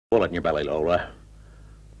Bullet in your belly, Lola.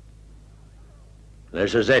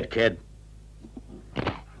 This is it, kid.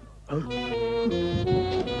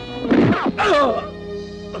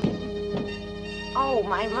 Oh,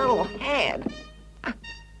 my little head.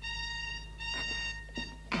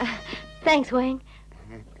 Thanks, Wayne.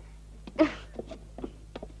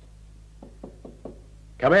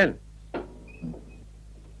 Come in.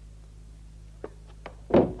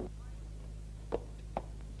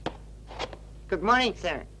 Good morning,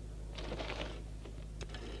 sir.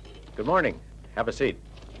 Good morning. Have a seat.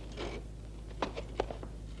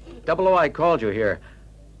 Double O, I called you here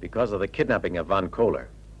because of the kidnapping of Von Kohler.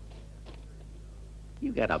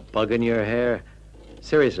 You got a bug in your hair?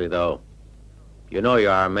 Seriously, though, you know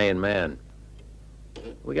you're our main man.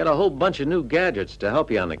 We got a whole bunch of new gadgets to help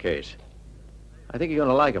you on the case. I think you're going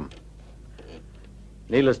to like them.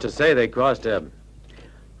 Needless to say, they cost a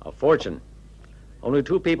fortune. Only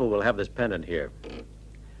 2 people will have this pendant here.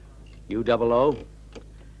 You, Double O,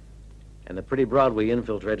 and the pretty broad we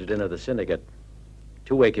infiltrated into the syndicate.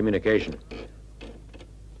 2-way communication.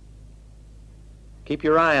 Keep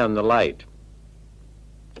your eye on the light.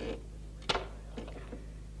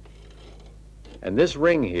 And this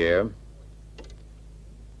ring here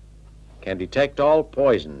can detect all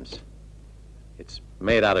poisons. It's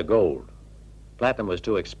made out of gold. Platinum was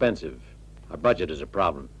too expensive. Our budget is a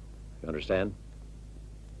problem. You understand?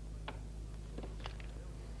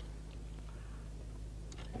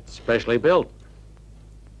 It's specially built.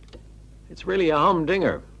 It's really a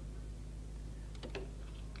humdinger.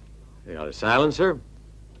 You got a silencer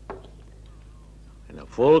and a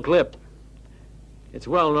full clip. It's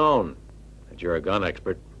well known that you're a gun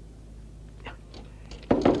expert.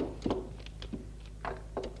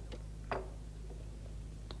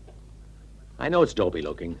 I know it's dopey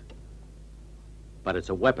looking, but it's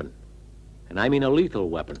a weapon, and I mean a lethal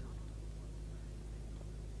weapon.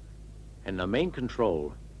 And the main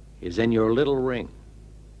control is in your little ring.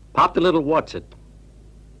 Pop the little what's-it,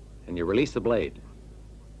 and you release the blade.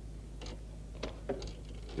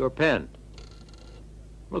 Your pen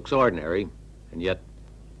looks ordinary, and yet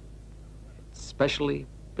it's specially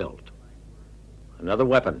built. Another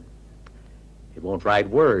weapon. It won't write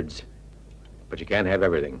words, but you can't have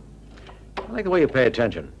everything. I like the way you pay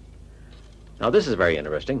attention. Now, this is very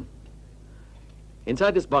interesting.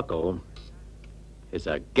 Inside this buckle is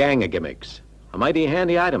a gang of gimmicks, a mighty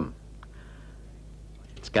handy item.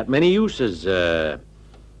 It's got many uses.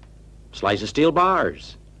 Slice of steel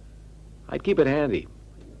bars. I'd keep it handy.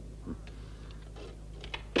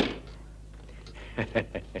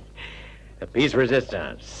 The piece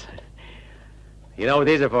resistance. You know what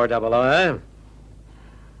these are for, Double O, huh?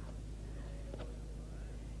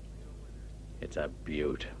 It's a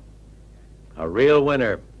beaut. A real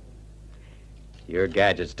winner. Your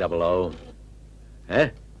gadgets, Double O. Huh?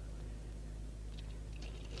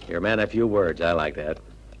 You're a man of few words. I like that.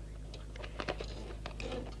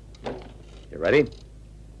 You ready?